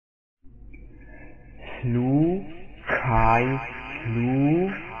Hlu, Kai, Hlu,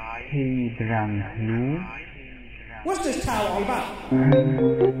 He Drang Hlu. What's this towel all about?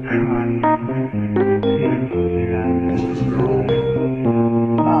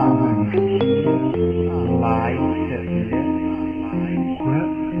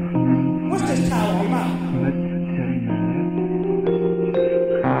 What's this towel all about?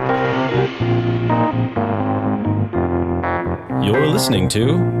 You're listening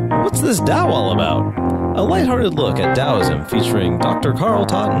to What's This Tao All About? A lighthearted look at Taoism featuring Dr. Carl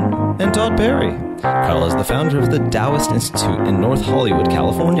Totten and Todd Perry. Carl is the founder of the Taoist Institute in North Hollywood,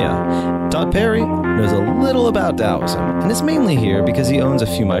 California. Todd Perry knows a little about Taoism and is mainly here because he owns a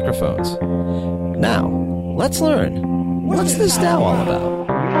few microphones. Now, let's learn. What's this Tao all about?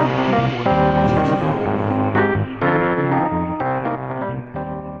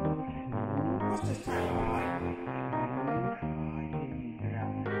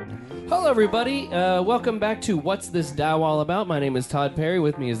 Hello, everybody. Welcome back to What's This Tao All About? My name is Todd Perry.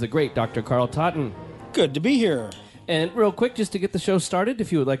 With me is the great Dr. Carl Totten. Good to be here. And real quick, just to get the show started,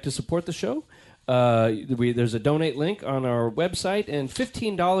 if you would like to support the show, there's a donate link on our website, and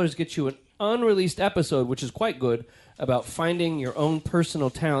 $15 gets you an unreleased episode, which is quite good, about finding your own personal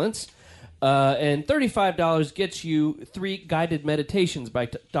talents. And $35 gets you 3 guided meditations by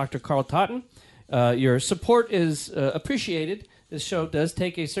Dr. Carl Totten. Your support is appreciated. This show does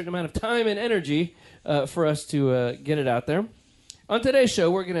take a certain amount of time and energy for us to get it out there. On today's show,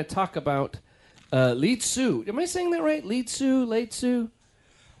 we're going to talk about Li Tzu. Am I saying that right? Li Tzu, Lei Tzu?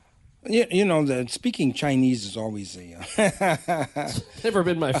 You know, speaking Chinese is always Never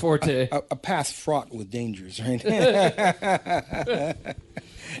been my forte. a path fraught with dangers, right?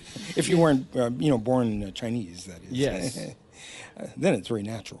 If you weren't, born Chinese, that is. Yes. Then it's very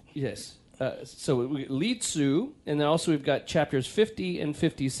natural. Yes. So Li Tzu, and then also we've got chapters 50 and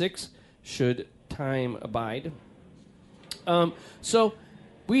 56, should time abide. So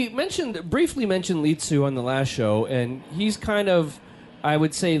we briefly mentioned Li Tzu on the last show, and he's kind of, I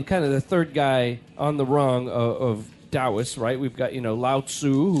would say, kind of the third guy on the rung of Taoists, right? We've got, Lao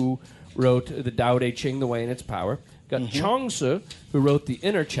Tzu, who wrote the Tao Te Ching, The Way and Its Power. Got Chuang Tzu, who wrote the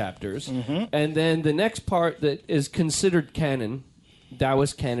inner chapters. And then the next part that is considered canon,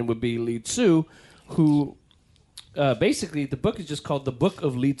 Taoist canon, would be Li Tzu, who basically the book is just called The Book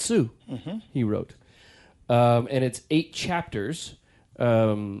of Li Tzu. He wrote, and it's 8 chapters.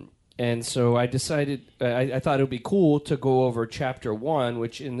 And so I decided I thought it would be cool to go over chapter 1,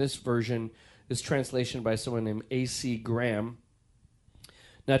 which in this version is translation by someone named A.C. Graham,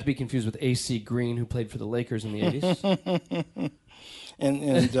 not to be confused with A.C. Green, who played for the Lakers in the 80s.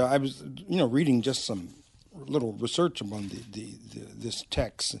 and I was reading just some little research upon this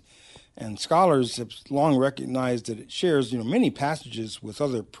text, and scholars have long recognized that it shares many passages with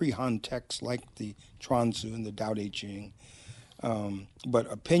other pre-Han texts like the Chuang Tzu and the Tao Te Ching, but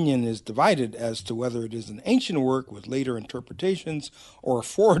opinion is divided as to whether it is an ancient work with later interpretations or a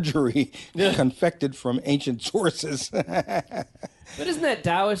forgery confected from ancient sources. But isn't that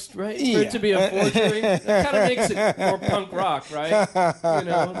Taoist, right? For it to be a forgery, that kind of makes it more punk rock, right?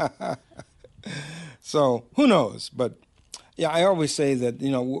 So, who knows? But, yeah, I always say that,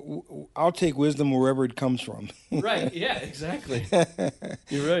 I'll take wisdom wherever it comes from. Right, yeah, exactly.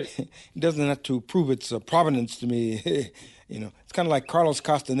 You're right. It doesn't have to prove its provenance to me. It's kind of like Carlos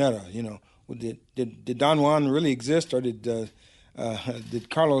Castaneda, Did Don Juan really exist, or did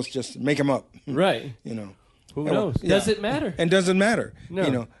Carlos just make him up? Right. Who knows? Yeah. Does it matter? And does it matter?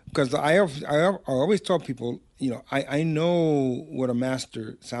 No. Because I always tell people, I know what a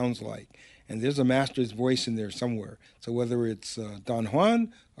master sounds like. And there's a master's voice in there somewhere. So whether it's Don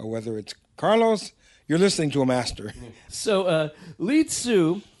Juan or whether it's Carlos, you're listening to a master. So Li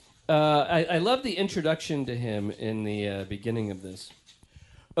Tzu, I love the introduction to him in the beginning of this.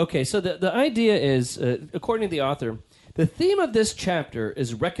 Okay, so the idea is, according to the author, the theme of this chapter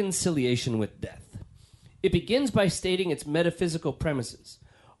is reconciliation with death. It begins by stating its metaphysical premises.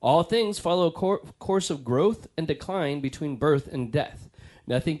 All things follow a course of growth and decline between birth and death.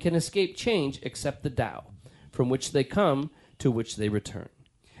 Nothing can escape change except the Tao, from which they come, to which they return.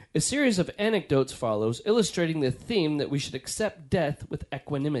 A series of anecdotes follows, illustrating the theme that we should accept death with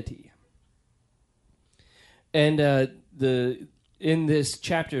equanimity. And in this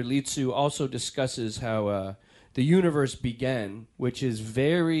chapter, Li Tzu also discusses how the universe began, which is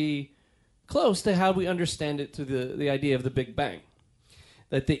very close to how we understand it through the idea of the Big Bang.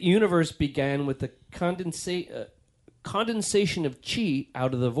 That the universe began with the condensation of qi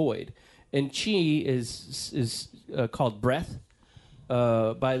out of the void, and qi is called breath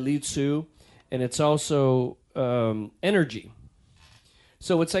by Li Tzu, and it's also energy.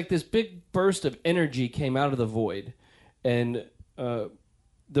 So it's like this big burst of energy came out of the void, and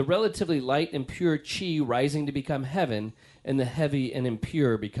the relatively light and pure chi rising to become heaven, and the heavy and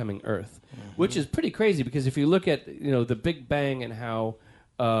impure becoming earth, which is pretty crazy because if you look at the Big Bang and how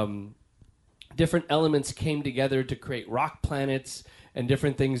different elements came together to create rock planets and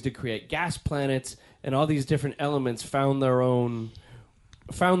different things to create gas planets, and all these different elements found their own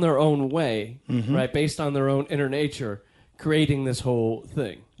way, right, based on their own inner nature, creating this whole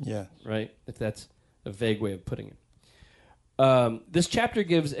thing. Yeah. Right? If that's a vague way of putting it. This chapter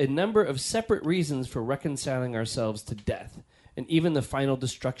gives a number of separate reasons for reconciling ourselves to death and even the final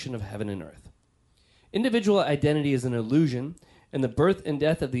destruction of heaven and earth. Individual identity is an illusion, and the birth and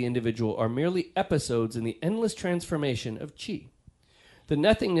death of the individual are merely episodes in the endless transformation of chi. The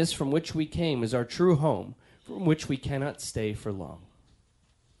nothingness from which we came is our true home, from which we cannot stay for long.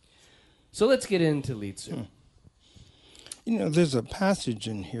 So let's get into Li Tzu. There's a passage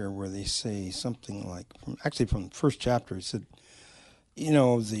in here where they say something like, from the first chapter, it said,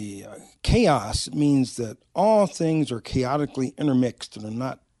 the chaos means that all things are chaotically intermixed and are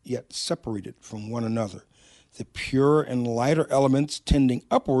not yet separated from one another. The pure and lighter elements tending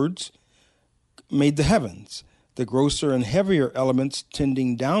upwards made the heavens. The grosser and heavier elements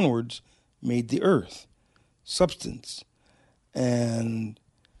tending downwards made the earth, substance, and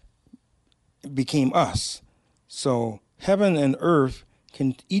became us. So heaven and earth,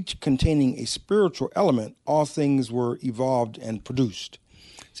 each containing a spiritual element, all things were evolved and produced.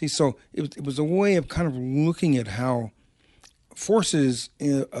 See, so it was a way of kind of looking at how forces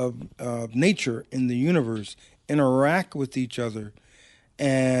of nature in the universe interact with each other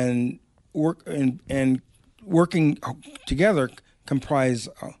and working together comprise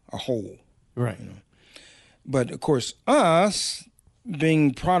a whole. Right. But of course, us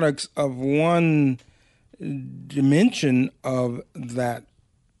being products of one dimension of that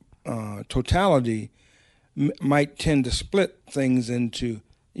totality might tend to split things into,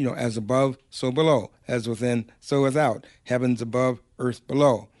 as above, so below, as within, so without, heavens above, earth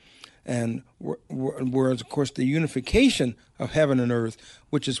below. And whereas, of course, the unification of heaven and earth,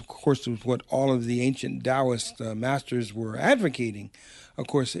 which is, of course, what all of the ancient Taoist masters were advocating, of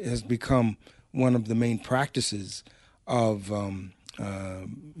course, it has become one of the main practices of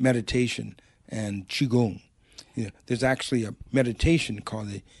meditation and Qigong. There's actually a meditation called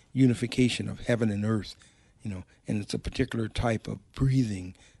the unification of heaven and earth, and it's a particular type of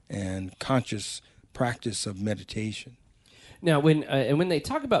breathing and conscious practice of meditation. Now, when they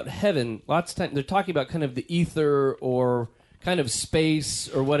talk about heaven, lots of times they're talking about kind of the ether or kind of space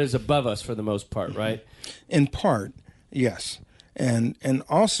or what is above us for the most part, right? In part, yes, and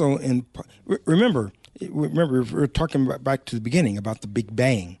also remember we're talking about back to the beginning about the Big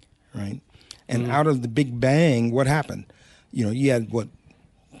Bang, right? And out of the Big Bang, what happened? You had what?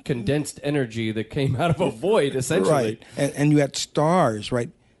 Condensed energy that came out of a void, essentially. Right, and you had stars,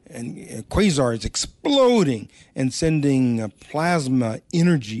 right? And quasars exploding and sending plasma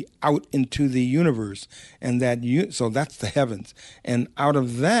energy out into the universe, and so that's the heavens. And out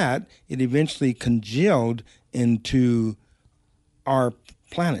of that, it eventually congealed into our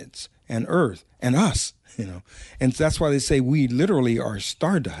planets and Earth and us. And that's why they say we literally are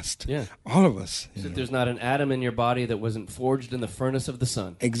stardust. Yeah, all of us. So there's not an atom in your body that wasn't forged in the furnace of the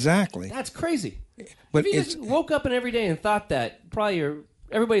sun. Exactly. That's crazy. But if you just woke up and every day and thought that, probably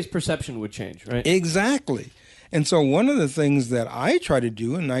everybody's perception would change, right? Exactly. And so one of the things that I try to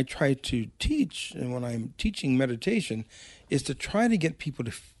do, and I try to teach, and when I'm teaching meditation, is to try to get people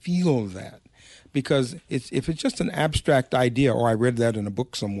to feel that, because if it's just an abstract idea, or I read that in a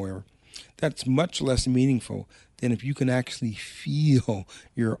book somewhere, that's much less meaningful than if you can actually feel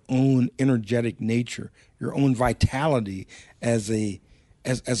your own energetic nature, your own vitality as a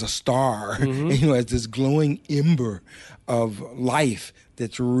star, as this glowing ember of life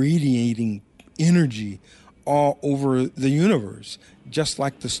that's radiating energy all over the universe, just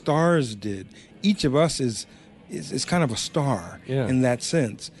like the stars did. Each of us is kind of a star in that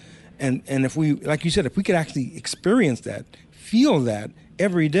sense. And if we, like you said, if we could actually experience that, feel that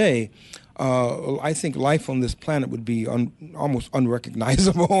every day, I think life on this planet would be almost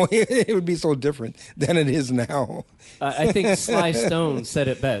unrecognizable. It would be so different than it is now. I think Sly Stone said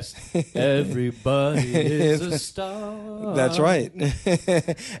it best. Everybody is a star. That's right.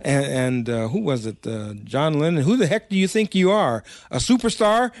 and who was it? John Lennon. Who the heck do you think you are? A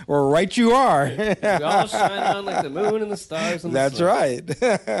superstar? Or right you are. We all shine on like the moon and the stars and That's the right.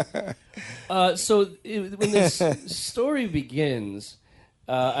 So when this story begins,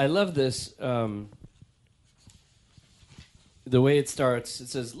 I love this, the way it starts. It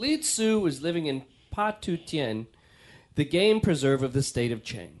says, Li Tzu was living in Pa Tu Tien, the game preserve of the state of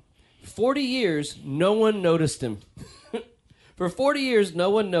Chang. 40 years, no one noticed him. For 40 years, no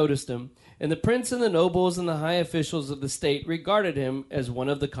one noticed him, and the prince and the nobles and the high officials of the state regarded him as one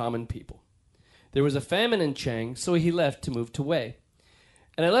of the common people. There was a famine in Chang, so he left to move to Wei.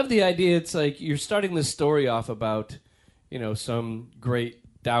 And I love the idea, it's like you're starting this story off about, some great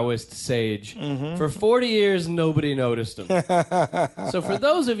Taoist sage. For 40 years, nobody noticed him. So for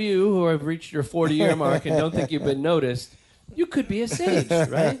those of you who have reached your 40-year mark and don't think you've been noticed, you could be a sage,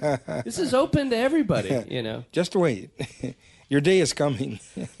 right? This is open to everybody, Just wait. Your day is coming.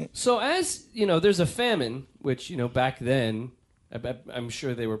 So as, there's a famine, which, back then, I'm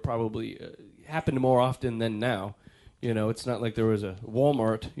sure they were probably, happened more often than now. It's not like there was a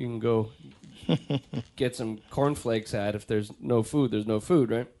Walmart. You can go get some cornflakes at. If there's no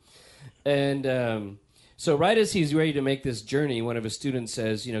food, right? And so right as he's ready to make this journey, one of his students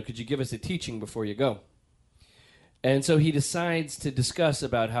says, could you give us a teaching before you go? And so he decides to discuss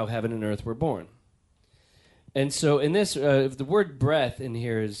about how heaven and earth were born. And so in this, the word breath in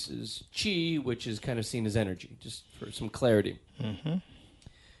here is qi, which is kind of seen as energy, just for some clarity. Mm-hmm.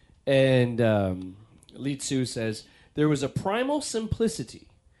 And Li Tzu says, there was a primal simplicity,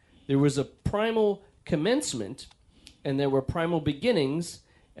 there was a primal commencement, and there were primal beginnings,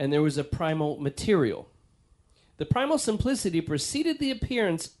 and there was a primal material. The primal simplicity preceded the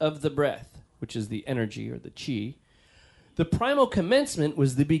appearance of the breath, which is the energy or the qi. The primal commencement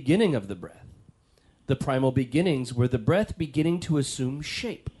was the beginning of the breath. The primal beginnings were the breath beginning to assume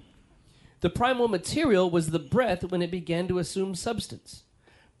shape. The primal material was the breath when it began to assume substance.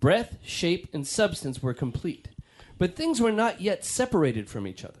 Breath, shape, and substance were complete, but things were not yet separated from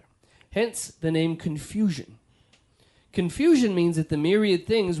each other. Hence the name confusion. Confusion means that the myriad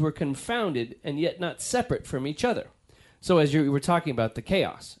things were confounded and yet not separate from each other. So as you were talking about the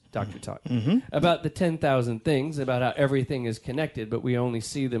chaos, Dr. Todd, about the 10,000 things, about how everything is connected, but we only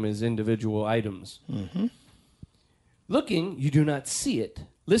see them as individual items. Looking, you do not see it.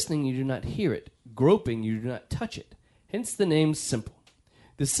 Listening, you do not hear it. Groping, you do not touch it. Hence the name simple.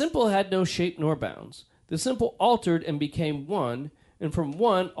 The simple had no shape nor bounds. The simple altered and became one, and from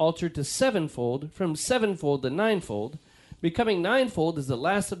one altered to sevenfold, from sevenfold to ninefold. Becoming ninefold is the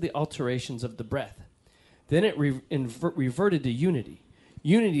last of the alterations of the breath. Then it reverted to unity.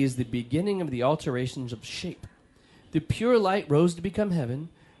 Unity is the beginning of the alterations of shape. The pure light rose to become heaven.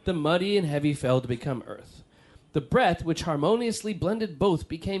 The muddy and heavy fell to become earth. The breath, which harmoniously blended both,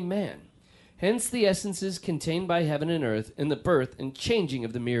 became man. Hence the essences contained by heaven and earth in the birth and changing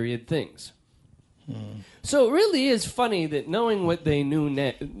of the myriad things. So it really is funny that knowing what they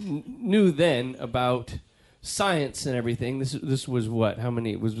knew then about science and everything, this was what? How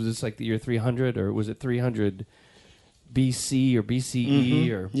many? Was this like the year 300, or was it 300 BC or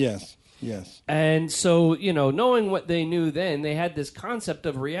BCE? Or Yes. And so, knowing what they knew then, they had this concept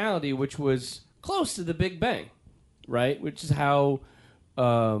of reality which was close to the Big Bang, right? Which is how,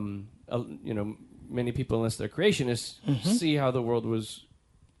 many people, unless they're creationists, see how the world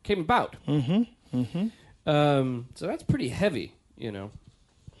came about. So that's pretty heavy,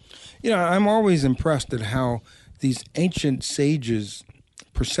 I'm always impressed at how these ancient sages'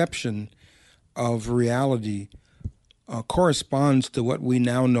 perception of reality corresponds to what we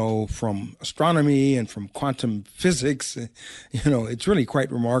now know from astronomy and from quantum physics. It's really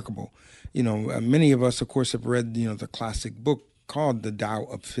quite remarkable. Many of us, of course, have read, the classic book called The Tao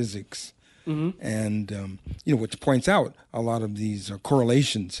of Physics. And, which points out a lot of these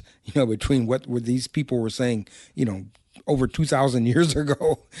correlations, between what these people were saying, over 2,000 years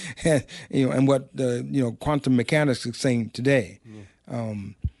ago, and what, quantum mechanics is saying today.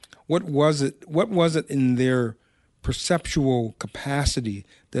 What was it in their perceptual capacity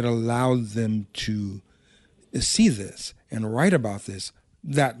that allowed them to see this and write about this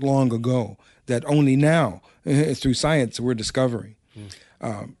that long ago, that only now, through science, we're discovering?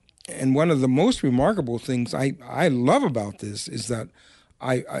 And one of the most remarkable things I love about this is that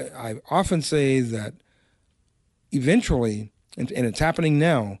I often say that eventually, and it's happening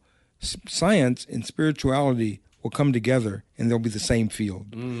now, science and spirituality will come together and they'll be the same field.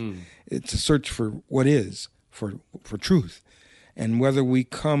 It's a search for what is, for truth. And whether we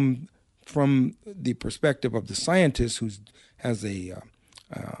come from the perspective of the scientist who has a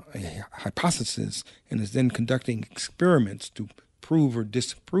hypothesis and is then conducting experiments to prove or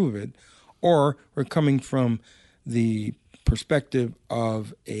disprove it, or we're coming from the perspective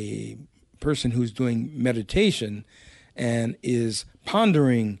of a person who's doing meditation and is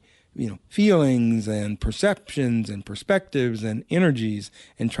pondering, feelings and perceptions and perspectives and energies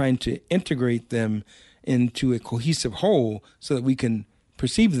and trying to integrate them into a cohesive whole so that we can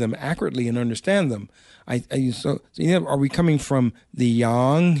perceive them accurately and understand them. Are we coming from the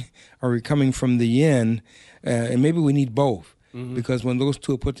yang? Are we coming from the yin? And maybe we need both, because when those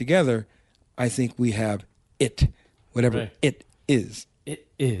two are put together, I think we have it, whatever it is. It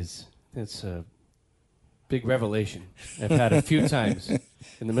is. It's a big revelation I've had a few times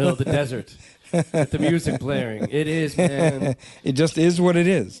in the middle of the desert with the music blaring. It is, man. It just is what it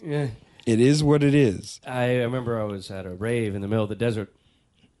is. Yeah. It is what it is. I remember I was at a rave in the middle of the desert,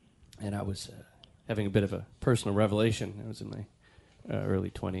 and I was having a bit of a personal revelation. I was in my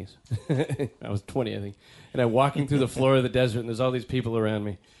early 20s. I was 20, I think. And I'm walking through the floor of the desert, and there's all these people around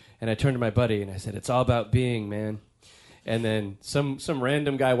me. And I turned to my buddy, and I said, "It's all about being, man." And then some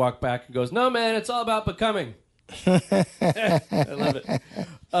random guy walked back and goes, "No, man, it's all about becoming." I love it.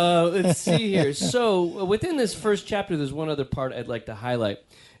 Let's see here. So within this first chapter, there's one other part I'd like to highlight.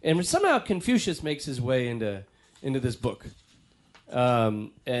 And somehow Confucius makes his way into this book.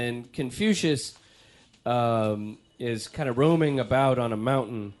 And Confucius is kind of roaming about on a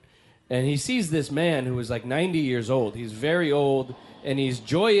mountain, and he sees this man who is like 90 years old. He's very old, and he's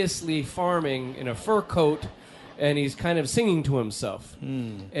joyously farming in a fur coat, and he's kind of singing to himself.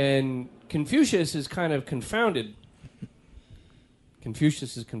 And Confucius is kind of confounded.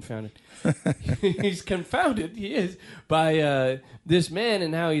 Confucius is confounded. He's confounded, he is, by this man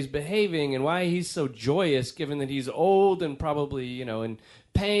and how he's behaving and why he's so joyous, given that he's old and probably, in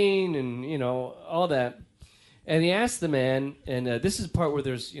pain and, all that. And he asked the man, and this is the part where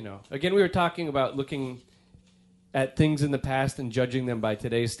there's, again, we were talking about looking at things in the past and judging them by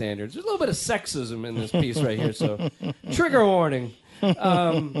today's standards. There's a little bit of sexism in this piece right here, so trigger warning.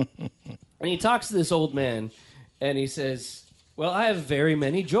 And he talks to this old man, and he says, "Well, I have very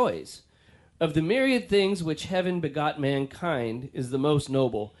many joys. Of the myriad things which heaven begot mankind is the most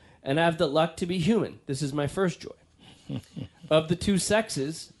noble, and I have the luck to be human. This is my first joy. Of the two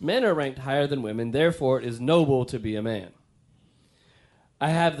sexes, men are ranked higher than women, therefore it is noble to be a man. I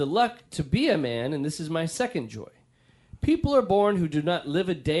have the luck to be a man, and this is my second joy. People are born who do not live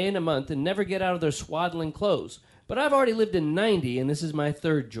a day in a month and never get out of their swaddling clothes, but I've already lived in 90, and this is my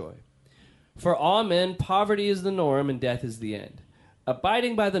third joy. For all men, poverty is the norm, and death is the end.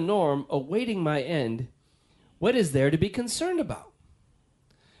 Abiding by the norm, awaiting my end, what is there to be concerned about?"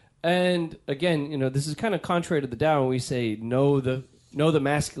 And again, this is kind of contrary to the Tao when we say know the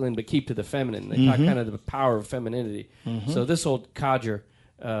masculine but keep to the feminine. They talk kind of the power of femininity. So this old codger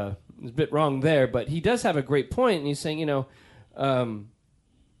is a bit wrong there, but he does have a great point, and he's saying, that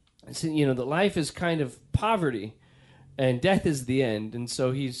life is kind of poverty, and death is the end, and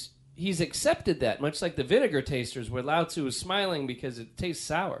so he's accepted that, much like the vinegar tasters where Lao Tzu was smiling because it tastes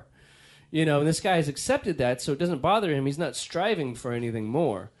sour. And this guy has accepted that, so it doesn't bother him. He's not striving for anything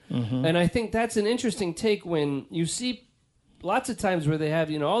more. And I think that's an interesting take when you see lots of times where they have,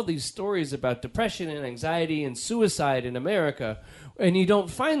 all these stories about depression and anxiety and suicide in America, and you don't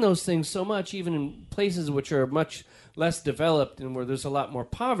find those things so much even in places which are much less developed and where there's a lot more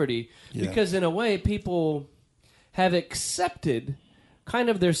poverty, because in a way people have accepted kind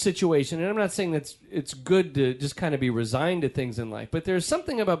of their situation. And I'm not saying that it's good to just kind of be resigned to things in life, but there's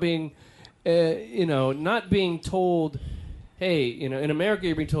something about being, not being told, hey, in America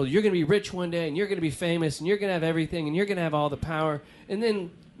you're being told you're going to be rich one day and you're going to be famous and you're going to have everything and you're going to have all the power. And then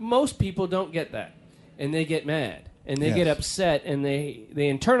most people don't get that. And they get mad and they get upset and they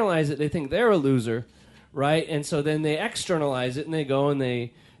internalize it. They think they're a loser, right? And so then they externalize it and they go and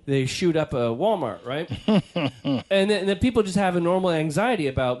they shoot up a Walmart, right? And then people just have a normal anxiety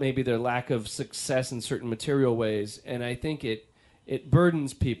about maybe their lack of success in certain material ways. And I think it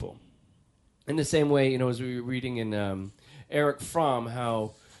burdens people. In the same way, as we were reading in Eric Fromm,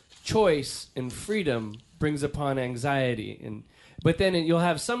 how choice and freedom brings upon anxiety. But then you'll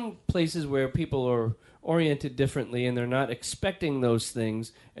have some places where people are oriented differently and they're not expecting those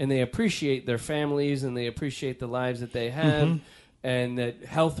things, and they appreciate their families and they appreciate the lives that they have and that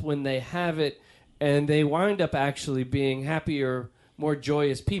health when they have it, and they wind up actually being happier, more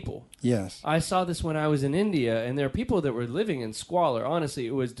joyous people. Yes. I saw this when I was in India, and there are people that were living in squalor. Honestly,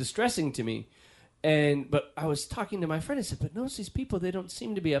 it was distressing to me. But I was talking to my friend and said, but notice these people, they don't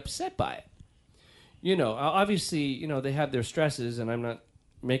seem to be upset by it. Obviously, they have their stresses, and I'm not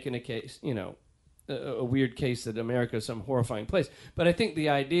making a case, a weird case that America is some horrifying place. But I think the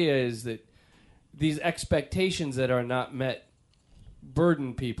idea is that these expectations that are not met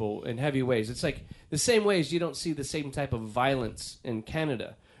burden people in heavy ways. It's like the same ways you don't see the same type of violence in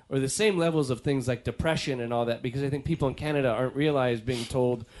Canada, or the same levels of things like depression and all that, because I think people in Canada aren't realized being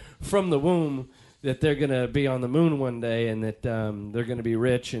told from the womb that they're going to be on the moon one day and that they're going to be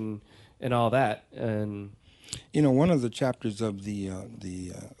rich and all that. And One of the chapters of the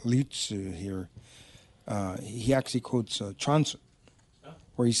Li Tzu here, he actually quotes Chuang-Tzu,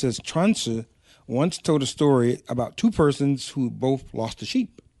 where he says, Chuang-Tzu once told a story about two persons who both lost a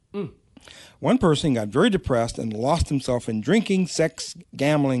sheep. One person got very depressed and lost himself in drinking, sex,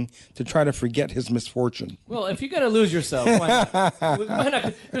 gambling to try to forget his misfortune. Well, if you're going to lose yourself, why not? Why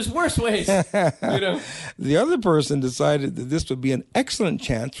not? There's worse ways, The other person decided that this would be an excellent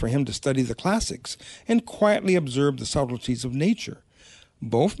chance for him to study the classics and quietly observe the subtleties of nature.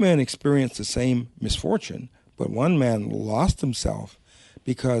 Both men experienced the same misfortune, but one man lost himself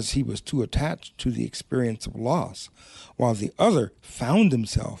because he was too attached to the experience of loss, while the other found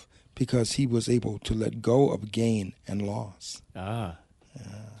himself because he was able to let go of gain and loss.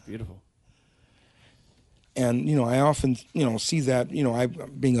 Beautiful. And, I often, see that,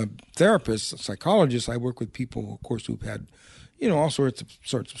 being a therapist, a psychologist, I work with people, of course, who've had, all sorts of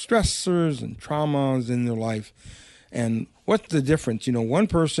stressors and traumas in their life. And what's the difference? One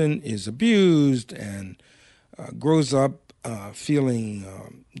person is abused and grows up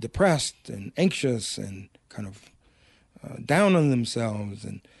feeling depressed and anxious and kind of down on themselves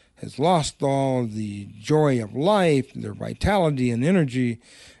and has lost all the joy of life, their vitality and energy,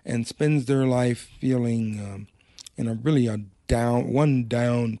 and spends their life feeling in a really one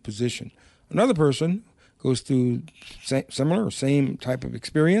down position. Another person goes through similar or same type of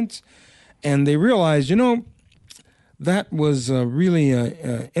experience, and they realize, that was really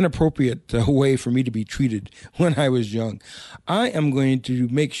an inappropriate way for me to be treated when I was young. I am going to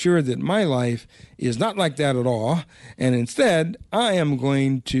make sure that my life is not like that at all, and instead I am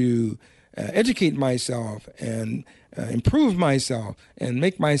going to educate myself and improve myself and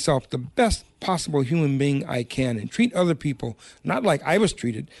make myself the best possible human being I can and treat other people not like I was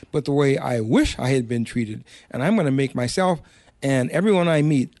treated, but the way I wish I had been treated. And I'm going to make myself and everyone I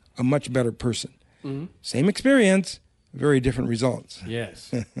meet a much better person. Mm-hmm. Same experience, very different results.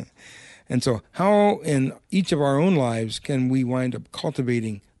 Yes. And so how in each of our own lives can we wind up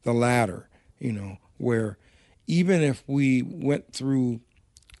cultivating the latter, where even if we went through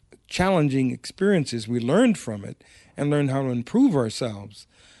challenging experiences, we learned from it and learned how to improve ourselves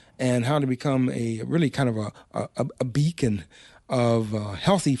and how to become a really kind of a beacon of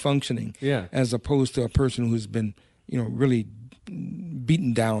healthy functioning, as opposed to a person who's been, really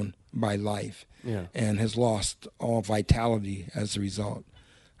beaten down by life and has lost all vitality as a result.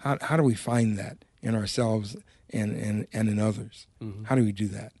 How do we find that in ourselves and in others? Mm-hmm. How do we do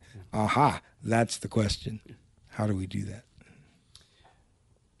that? Aha, that's the question. How do we do that?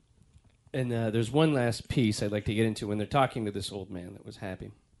 And there's one last piece I'd like to get into when they're talking to this old man that was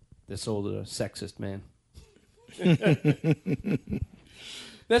happy, this old sexist man.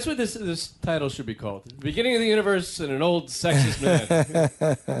 That's what this title should be called. The Beginning of the Universe and an Old Sexist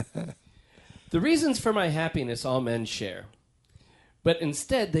Man. The reasons for my happiness all men share, but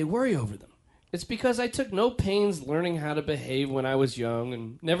instead they worry over them. It's because I took no pains learning how to behave when I was young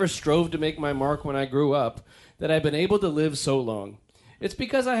and never strove to make my mark when I grew up that I've been able to live so long. It's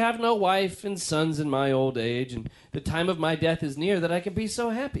because I have no wife and sons in my old age and the time of my death is near that I can be so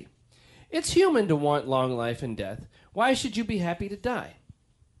happy. It's human to want long life and death. Why should you be happy to die?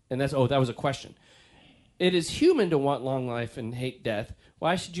 And that was a question. It is human to want long life and hate death.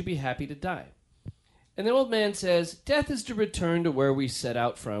 Why should you be happy to die? And the old man says, death is to return to where we set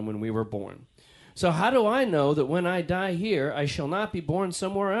out from when we were born. So how do I know that when I die here, I shall not be born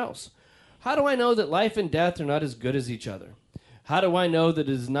somewhere else? How do I know that life and death are not as good as each other? How do I know that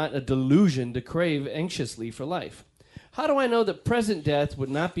it is not a delusion to crave anxiously for life? How do I know that present death would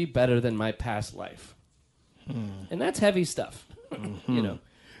not be better than my past life? And that's heavy stuff,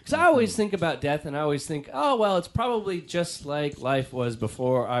 Because I always think about death and I always think, oh, well, it's probably just like life was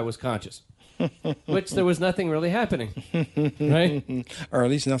before I was conscious. Which there was nothing really happening, right? Or at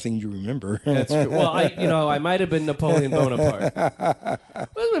least nothing you remember. That's true. Well, I might have been Napoleon Bonaparte.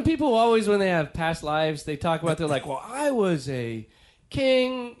 When people always, when they have past lives, they talk about, they're like, well, I was a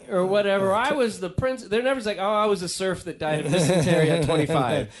king or whatever. I was the prince. They're never like, oh, I was a serf that died of dysentery at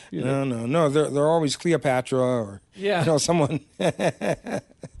 25. No. They're always Cleopatra or someone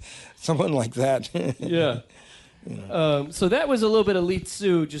like that. Yeah. So that was a little bit of Li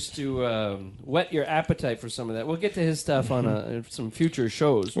Tzu, just to whet your appetite for some of that. We'll get to his stuff on some future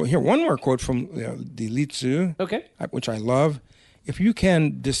shows. Well, here, one more quote from the Li Tzu, which I love. If you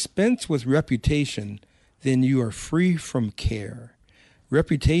can dispense with reputation, then you are free from care.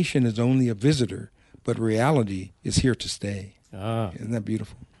 Reputation is only a visitor, but reality is here to stay. Isn't that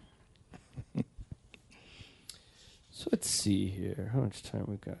beautiful? So let's see here. How much time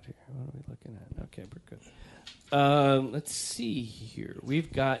we got here? What are we looking at? Okay, we're good. Let's see here.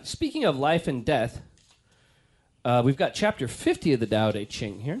 We've got, speaking of life and death, We've got chapter 50 of the Tao Te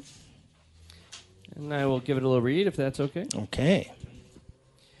Ching here. And I will give it a little read if that's okay. Okay.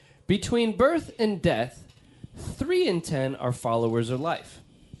 Between birth and death, 3 in 10 are followers of life.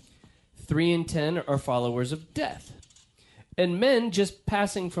 3 in 10 are followers of death. And men just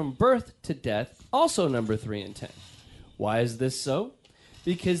passing from birth to death also number 3 in 10. Why is this so?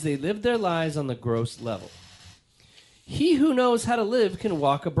 Because they live their lives on the gross level. He who knows how to live can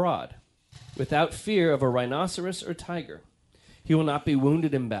walk abroad, without fear of a rhinoceros or tiger. He will not be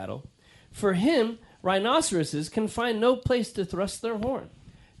wounded in battle. For him, rhinoceroses can find no place to thrust their horn,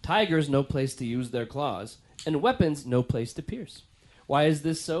 tigers no place to use their claws, and weapons no place to pierce. Why is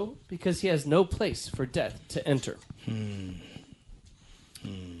this so? Because he has no place for death to enter.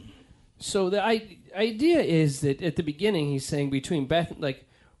 So the idea is that at the beginning he's saying between 3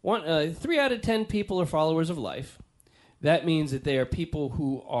 out of 10 people are followers of life. That means that they are people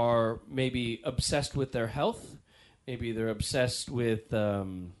who are maybe obsessed with their health. Maybe they're obsessed with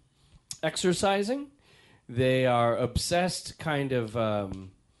exercising. They are obsessed kind of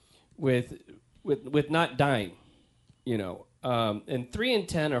with not dying, you know. And 3 in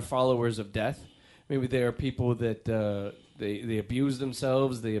 10 are followers of death. Maybe they are people that they abuse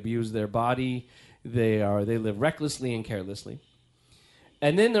themselves, they abuse their body, they live recklessly and carelessly.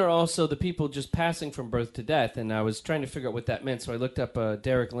 And then there are also the people just passing from birth to death, and I was trying to figure out what that meant, so I looked up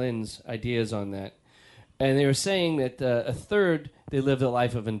Derek Lynn's ideas on that. And they were saying that a third, they live a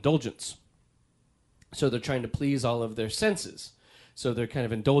life of indulgence. So they're trying to please all of their senses. So they're kind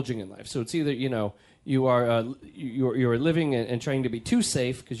of indulging in life. So it's either, you know, you are living and trying to be too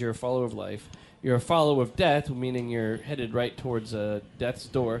safe because you're a follower of life. You're a follower of death, meaning you're headed right towards death's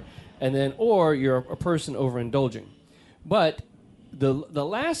door. And then, or you're a person overindulging. But the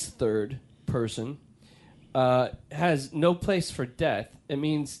last third person has no place for death. It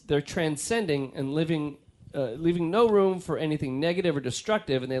means they're transcending and leaving no room for anything negative or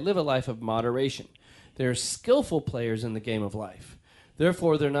destructive, and they live a life of moderation. They're skillful players in the game of life.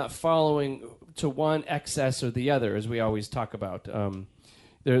 Therefore, they're not following to one excess or the other, as we always talk about.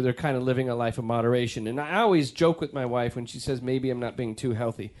 They're kind of living a life of moderation. And I always joke with my wife when she says maybe I'm not being too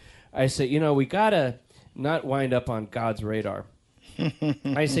healthy. I say, you know, we got to not wind up on God's radar.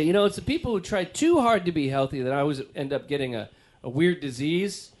 I say, you know, it's the people who try too hard to be healthy that always end up getting a weird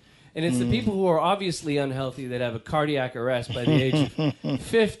disease. And it's the people who are obviously unhealthy that have a cardiac arrest by the age of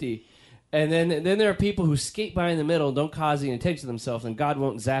 50. And then there are people who skate by in the middle and don't cause any attention to themselves, and God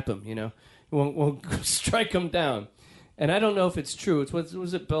won't zap them, you know. Won't strike them down. And I don't know if it's true. It's what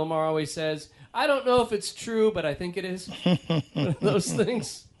was it Bill Maher always says? I don't know if it's true, but I think it is. One of those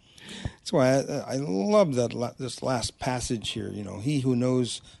things. That's why I love this last passage here. You know, he who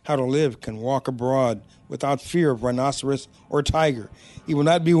knows how to live can walk abroad without fear of rhinoceros or tiger. He will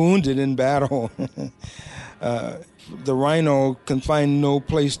not be wounded in battle. The rhino can find no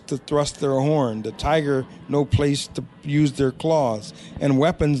place to thrust their horn. The tiger, no place to use their claws. And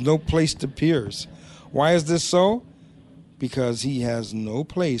weapons, no place to pierce. Why is this so? Because he has no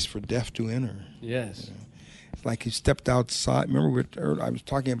place for death to enter. Yes. You know? It's like he stepped outside. Remember, I was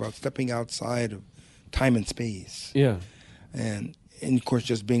talking about stepping outside of time and space. Yeah. And of course,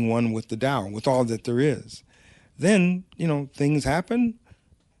 just being one with the Tao, with all that there is. Then, you know, things happen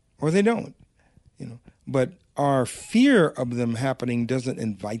or they don't, you know. But our fear of them happening doesn't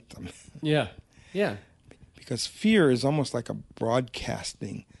invite them. Yeah. Yeah. Because fear is almost like a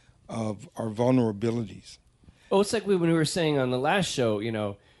broadcasting of our vulnerabilities. Oh, it's like when we were saying on the last show, you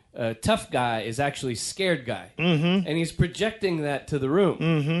know, tough guy is actually scared guy. Mm-hmm. And he's projecting that to the room,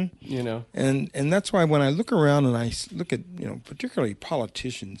 Mm-hmm. you know. And that's why when I look around and I look at, you know, particularly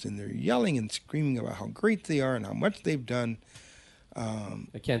politicians, and they're yelling and screaming about how great they are and how much they've done.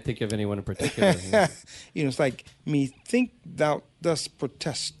 I can't think of anyone in particular. You know, it's like, think thou dost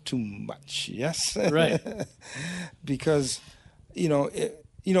protest too much, yes? Right. Because,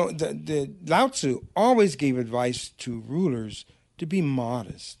 the Lao Tzu always gave advice to rulers to be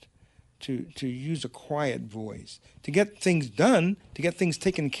modest, to use a quiet voice, to get things done, to get things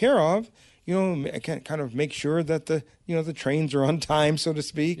taken care of. You know, I can kind of make sure that the trains are on time, so to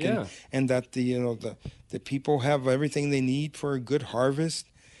speak, yeah. and that the people have everything they need for a good harvest.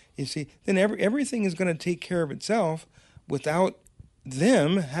 You see, then everything is going to take care of itself without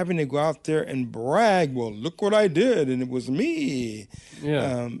them having to go out there and brag. Well, look what I did, and it was me.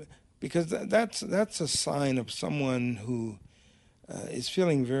 Yeah. Because that's a sign of someone who is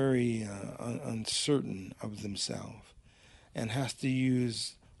feeling very uncertain of themselves and has to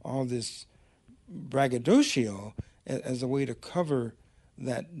use all this braggadocio as a way to cover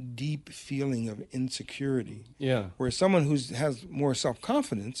that deep feeling of insecurity. Yeah. Where someone who has more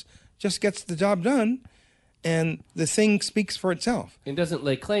self-confidence just gets the job done and the thing speaks for itself. It doesn't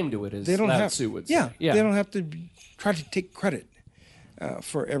lay claim to it, as They don't Lao have, Tzu would say. yeah, they don't have to try to take credit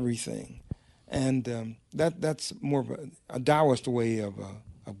for everything, and that's more of a Taoist way of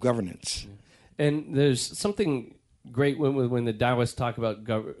governance. And there's something great when the Taoists talk about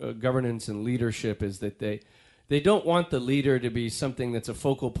governance and leadership is that they don't want the leader to be something that's a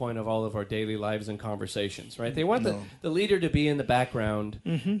focal point of all of our daily lives and conversations, right? They want the leader to be in the background,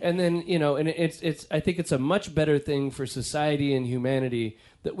 and then and it's I think it's a much better thing for society and humanity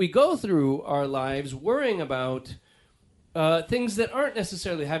that we go through our lives worrying about things that aren't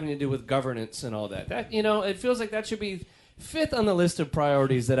necessarily having to do with governance and all that. That it feels like that should be fifth on the list of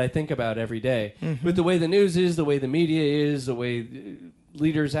priorities that I think about every day. With the way the news is, the way the media is, the way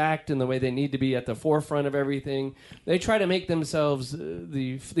leaders act, and the way they need to be at the forefront of everything, they try to make themselves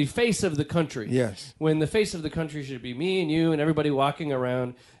the face of the country. Yes. When the face of the country should be me and you and everybody walking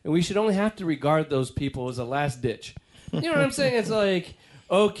around, and we should only have to regard those people as a last ditch. You know what I'm saying? It's like,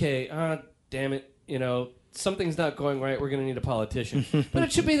 okay, damn it, something's not going right, we're going to need a politician. But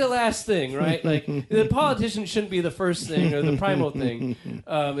it should be the last thing, right? Like, the politician shouldn't be the first thing or the primal thing.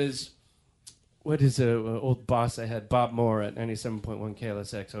 What is an old boss I had, Bob Moore at 97.1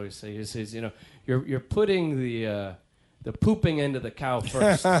 KLSX, always say, he says, you're putting the pooping end of the cow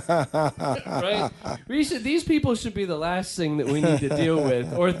first. Right? These people should be the last thing that we need to deal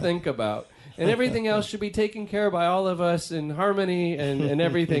with or think about. And everything else should be taken care of by all of us in harmony and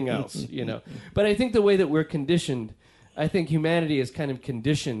everything else, But I think the way that we're conditioned, I think humanity is kind of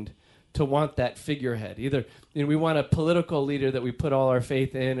conditioned to want that figurehead. Either we want a political leader that we put all our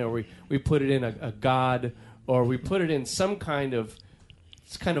faith in, or we put it in a god, or we put it in some kind of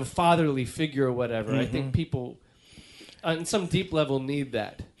fatherly figure or whatever. I think people on some deep level need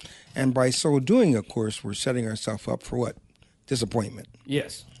that. And by so doing, of course, we're setting ourselves up for what? Disappointment.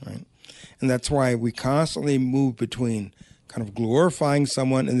 Yes. Right. And that's why we constantly move between kind of glorifying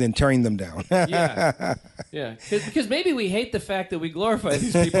someone and then tearing them down. Yeah. Because maybe we hate the fact that we glorify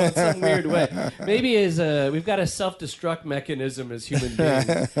these people in some weird way. Maybe we've got a self-destruct mechanism as human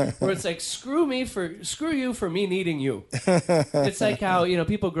beings, where it's like, screw you for me needing you. It's like how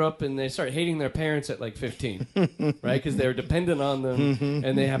people grow up and they start hating their parents at like 15, right? Because they're dependent on them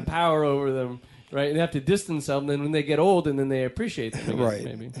and they have power over them. Right, and they have to distance themselves. And then when they get old, and then they appreciate them again. Right,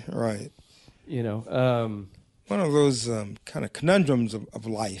 maybe. Right. One of those kind of conundrums of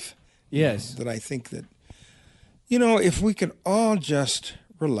life. Yes. That I think that, if we could all just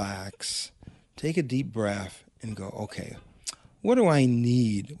relax, take a deep breath, and go, okay, what do I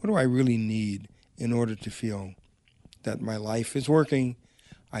need? What do I really need in order to feel that my life is working?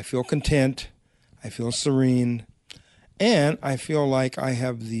 I feel content. I feel serene, and I feel like I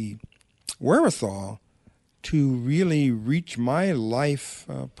have the wherewithal to really reach my life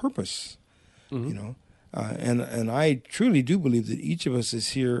purpose, and I truly do believe that each of us is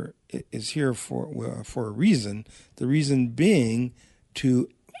here for a reason. The reason being to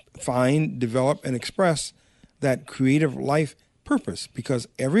find, develop, and express that creative life purpose, because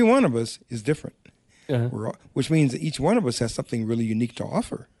every one of us is different, which means that each one of us has something really unique to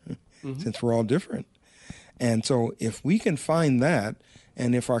offer, since we're all different. And so if we can find that,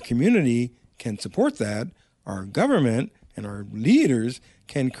 and if our community can support that, our government and our leaders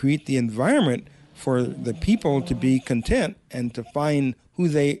can create the environment for the people to be content and to find who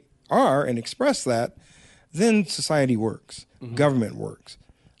they are and express that, then society works, government works,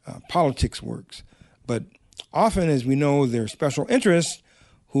 politics works. But often, as we know, there are special interests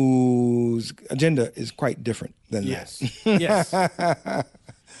whose agenda is quite different than that. Yes.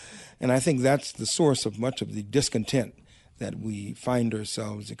 And I think that's the source of much of the discontent that we find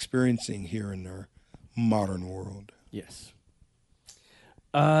ourselves experiencing here in our modern world. Yes.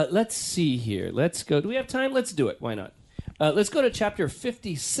 Let's see here. Let's go. Do we have time? Let's do it. Why not? Let's go to chapter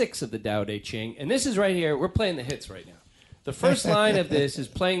 56 of the Tao Te Ching. And this is right here. We're playing the hits right now. The first line of this is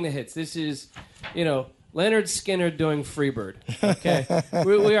playing the hits. This is, Leonard Skinner doing Freebird. Okay?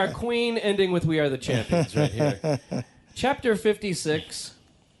 we are Queen, ending with We Are the Champions right here. Chapter 56.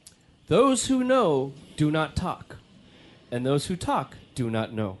 Those who know do not talk, and those who talk do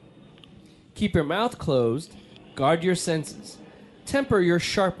not know. Keep your mouth closed, guard your senses, temper your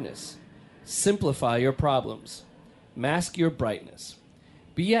sharpness, simplify your problems, mask your brightness.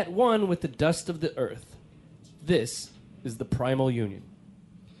 Be at one with the dust of the earth. This is the primal union.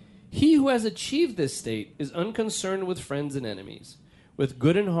 He who has achieved this state is unconcerned with friends and enemies, with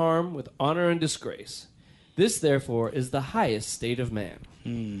good and harm, with honor and disgrace. This, therefore, is the highest state of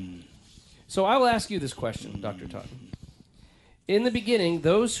man. So I will ask you this question, Dr. Totten. In the beginning,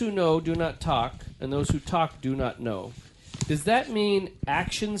 those who know do not talk, and those who talk do not know. Does that mean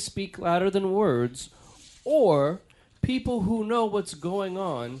actions speak louder than words, or people who know what's going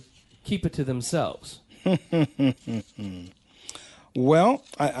on keep it to themselves? Well,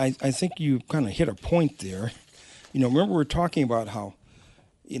 I think you kind of hit a point there. Remember we were talking about how,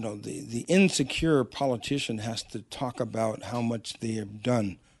 the insecure politician has to talk about how much they have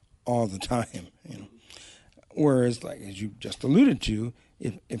done all the time. Whereas, like as you just alluded to,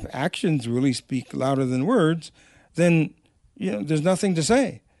 if actions really speak louder than words, then there's nothing to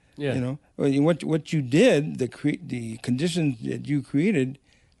say. Yeah. What you did, the conditions that you created,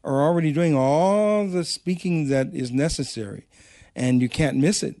 are already doing all the speaking that is necessary, and you can't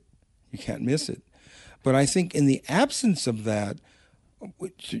miss it. You can't miss it. But I think in the absence of that,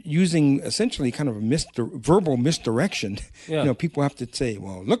 using essentially kind of a verbal misdirection, people have to say,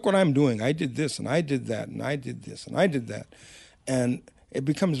 well, look what I'm doing. I did this, and I did that, and I did this, and I did that. And it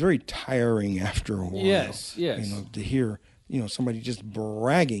becomes very tiring after a while. Yes. To hear, somebody just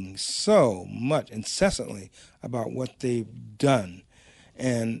bragging so much incessantly about what they've done.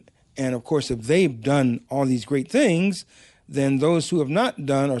 And of course, if they've done all these great things, then those who have not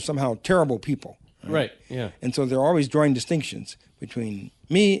done are somehow terrible people. Right, yeah. And so they're always drawing distinctions between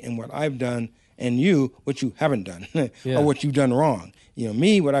me and what I've done, and you, what you haven't done, or what you've done wrong.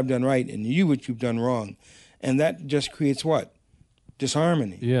 Me, what I've done right, and you, what you've done wrong. And that just creates what?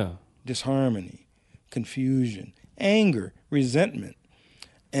 Disharmony. Yeah. Disharmony, confusion, anger, resentment.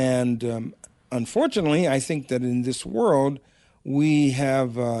 And unfortunately, I think that in this world, we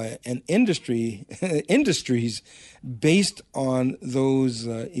have an industries based on those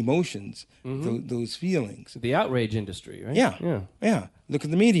emotions, those feelings. The outrage industry, right? Yeah. Look at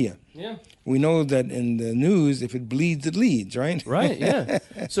the media. Yeah. We know that in the news, if it bleeds, it leads, right? Right, yeah.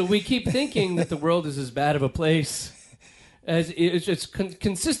 So we keep thinking that the world is as bad of a place as it's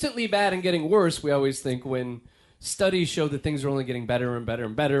consistently bad and getting worse, we always think, when studies show that things are only getting better and better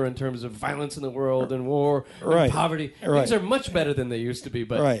and better in terms of violence in the world and war and poverty. Things are much better than they used to be,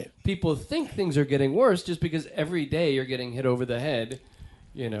 but people think things are getting worse just because every day you're getting hit over the head,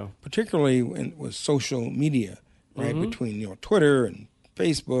 Particularly with social media, right? Between, Twitter and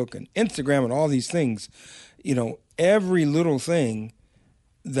Facebook and Instagram and all these things, every little thing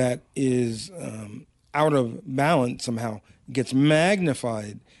that is out of balance somehow gets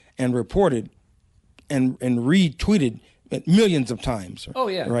magnified and reported and retweeted millions of times. Oh,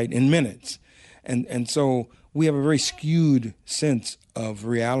 yeah. Right, in minutes. And so we have a very skewed sense of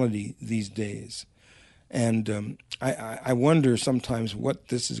reality these days. And I wonder sometimes what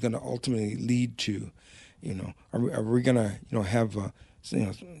this is going to ultimately lead to. Are we going to, have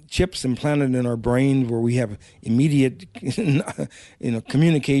chips implanted in our brain where we have immediate,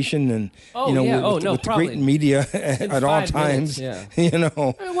 communication and, with the great media at all times.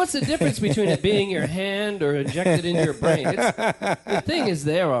 What's the difference between it being your hand or injected into your brain? The thing is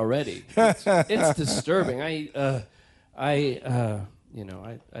there already. It's disturbing. I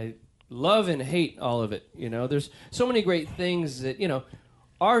love and hate all of it. There's so many great things that,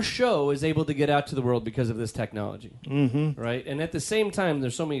 our show is able to get out to the world because of this technology, right? And at the same time,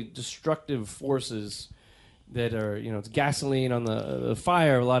 there's so many destructive forces that are, it's gasoline on the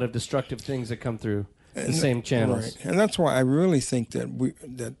fire, a lot of destructive things that come through the same channels. Right. And that's why I really think that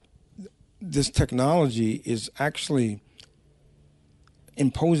that this technology is actually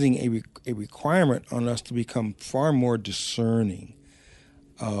imposing a requirement on us to become far more discerning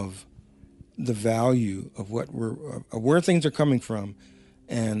of the value of of where things are coming from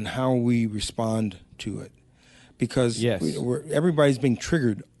and how we respond to it. Because everybody's being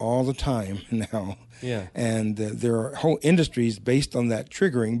triggered all the time now. Yeah. And there are whole industries based on that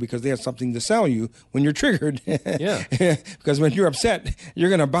triggering because they have something to sell you when you're triggered. Yeah. Because when you're upset, you're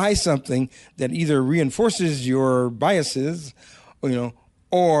going to buy something that either reinforces your biases,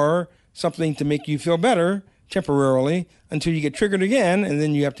 or something to make you feel better temporarily until you get triggered again, and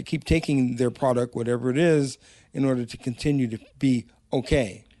then you have to keep taking their product, whatever it is, in order to continue to be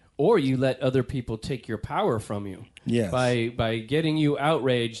okay. Or you let other people take your power from you. Yes. By getting you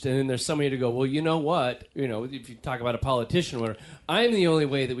outraged, and then there's somebody to go, well, you know what? If you talk about a politician, or I'm the only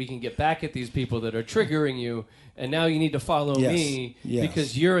way that we can get back at these people that are triggering you, and now you need to follow me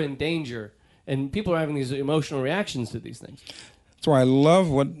because you're in danger. And people are having these emotional reactions to these things. That's why I love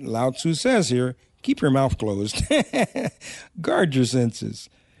what Lao Tzu says here. Keep your mouth closed. Guard your senses.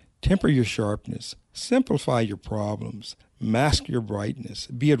 Temper your sharpness. Simplify your problems. Mask your brightness.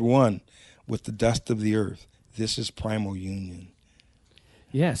 Be at one with the dust of the earth. This is primal union.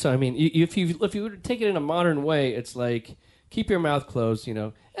 Yeah, so I mean, if you were to take it in a modern way, it's like keep your mouth closed.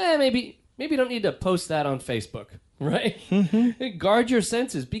 Maybe you don't need to post that on Facebook, right? Guard your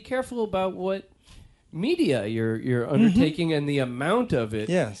senses. Be careful about what media you're undertaking and the amount of it,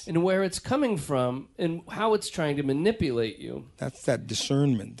 Yes. and where it's coming from and how it's trying to manipulate you. That's that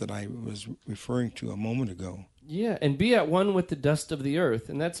discernment that I was referring to a moment ago. Yeah, and be at one with the dust of the earth,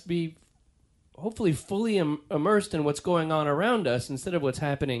 and that's be hopefully fully immersed in what's going on around us instead of what's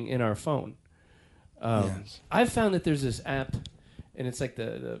happening in our phone. Yes. I've found that there's this app, and it's like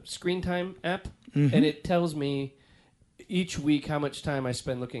the screen time app, Mm-hmm. and it tells me each week how much time I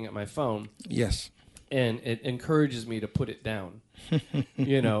spend looking at my phone, Yes. and it encourages me to put it down,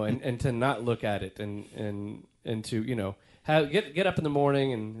 and to not look at it, and to get up in the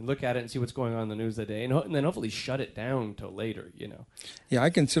morning and look at it and see what's going on in the news that day, and then hopefully shut it down till later. Yeah, I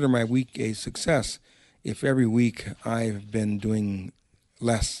consider my week a success if every week I've been doing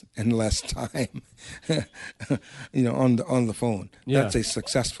less and less time, on the phone. Yeah. That's a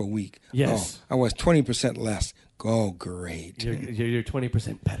successful week. Yes. Oh, I was 20% less. Oh, great. You're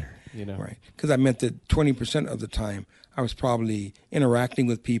 20% better. Right. Because that meant that 20% of the time I was probably interacting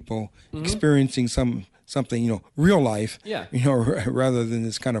with people, experiencing something, real life, Yeah. rather than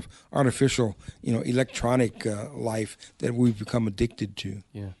this kind of artificial, electronic life that we've become addicted to.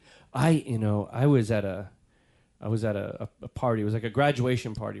 Yeah, I was at a party. It was like a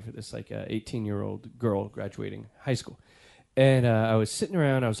graduation party for this 18-year-old girl graduating high school, and I was sitting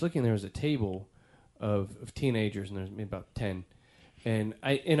around. I was looking. There was a table of teenagers, and there's maybe about 10. And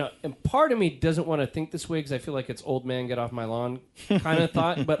and part of me doesn't want to think this way because I feel like it's old man get off my lawn kind of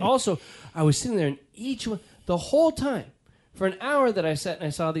thought. But also, I was sitting there, and each one, the whole time, for an hour that I sat and I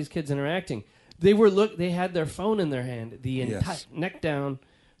saw these kids interacting, they had their phone in their hand, the entire Yes. neck down,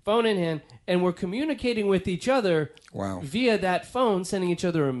 phone in hand, and were communicating with each other Wow. via that phone, sending each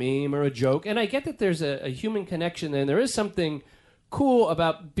other a meme or a joke. And I get that there's a human connection there, and there is something cool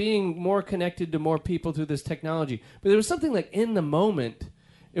about being more connected to more people through this technology. But there was something like in the moment,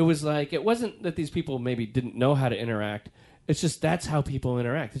 it wasn't that these people maybe didn't know how to interact. It's just that's how people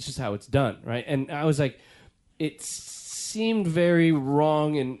interact. It's just how it's done, right? And I was like, it seemed very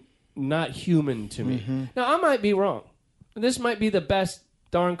wrong and not human to me. Now, I might be wrong. This might be the best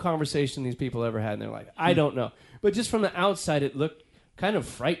darn conversation these people ever had in their life. I don't know. But just from the outside, it looked kind of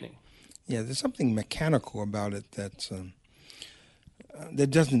frightening. Yeah, there's something mechanical about it that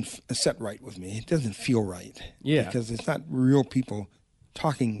doesn't set right with me. It doesn't feel right. Yeah. Because it's not real people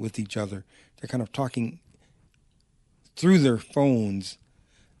talking with each other. They're kind of talking through their phones,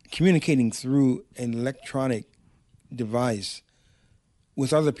 communicating through an electronic device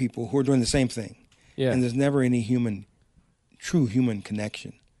with other people who are doing the same thing. Yeah. And there's never any true human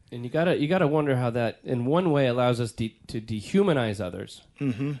connection. And you gotta wonder how that, in one way, allows us to dehumanize others,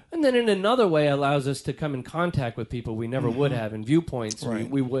 and then in another way allows us to come in contact with people we never would have, and viewpoints Right.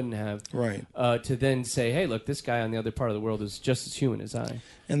 we wouldn't have. Right. To then say, hey, look, this guy on the other part of the world is just as human as I.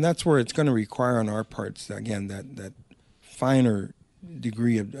 And that's where it's going to require on our parts, again, that finer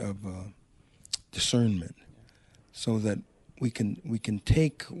degree of discernment, so that we can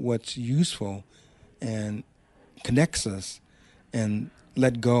take what's useful and connects us and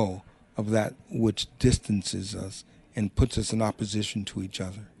let go of that which distances us and puts us in opposition to each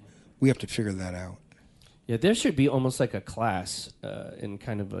other. We have to figure that out. Yeah, there should be almost like a class in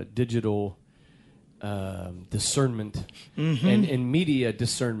kind of a digital discernment and media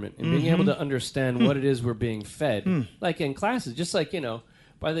discernment and being able to understand what it is we're being fed. Like in classes, just like,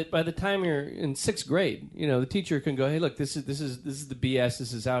 by the time you're in 6th grade, the teacher can go, hey, look, this is the BS,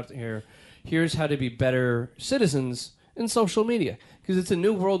 this is out here. Here's how to be better citizens in social media, because it's a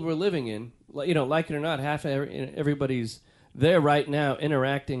new world we're living in. Like it or not, half everybody's there right now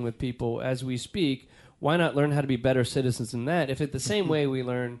interacting with people as we speak. Why not learn how to be better citizens in that? If it's the same way we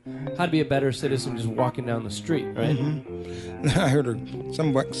learn how to be a better citizen just walking down the street, right? I heard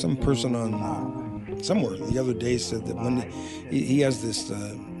some person on somewhere the other day said that when he has this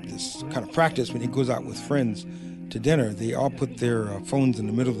kind of practice when he goes out with friends to dinner, they all put their phones in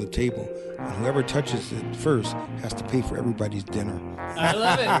the middle of the table, and whoever touches it first has to pay for everybody's dinner. I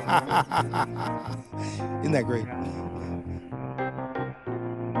love it. Isn't that great?